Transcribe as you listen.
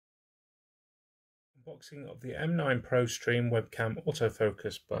Unboxing of the M9 Pro Stream webcam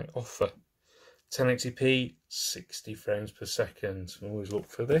autofocus by OTHA. 1080p, 60 frames per second. Always look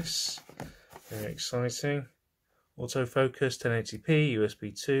for this. Very exciting. Autofocus, 1080p,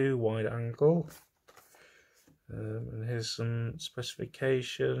 USB 2, wide angle. And here's some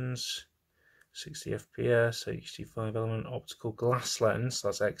specifications. 60 fps, HD5 element optical glass lens.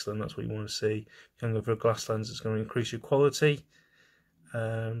 That's excellent. That's what you want to see. You can go for a glass lens. It's going to increase your quality.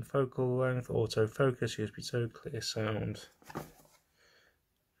 Focal length, autofocus, USB 2, clear sound.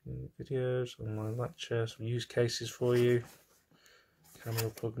 Videos, online lecture, some use cases for you. Camera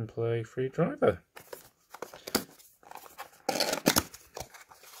plug and play, free driver.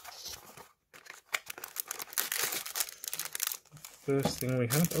 First thing we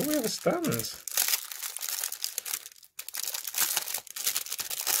have, we have a stand.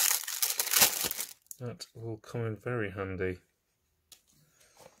 That will come in very handy.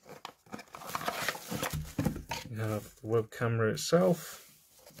 We have the web camera itself.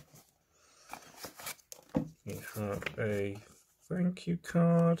 We have a thank you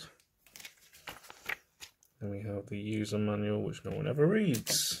card. And we have the user manual, which no one ever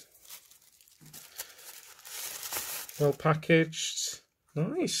reads. Well packaged,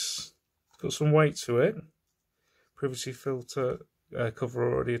 nice. It's got some weight to it. Privacy filter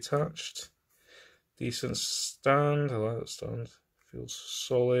cover already attached. Decent stand, I like that stand. Feels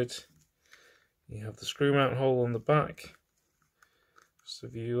solid. You have the screw mount hole on the back. Just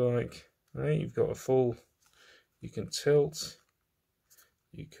if you like, right, you've got a full. You can tilt.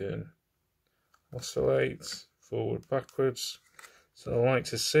 You can oscillate forward, backwards. So I like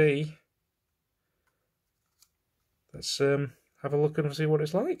to see. Let's have a look and see what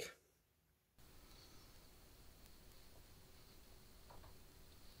it's like.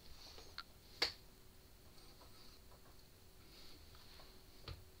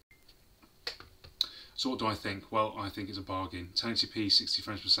 So what do I think? Well, I think it's a bargain. 1080p, 60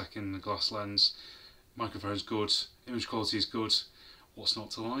 frames per second, the glass lens, microphone's good, image quality is good. What's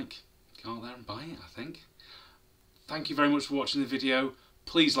not to like? Go out there and buy it, I think. Thank you very much for watching the video.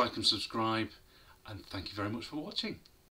 Please like and subscribe, and thank you very much for watching.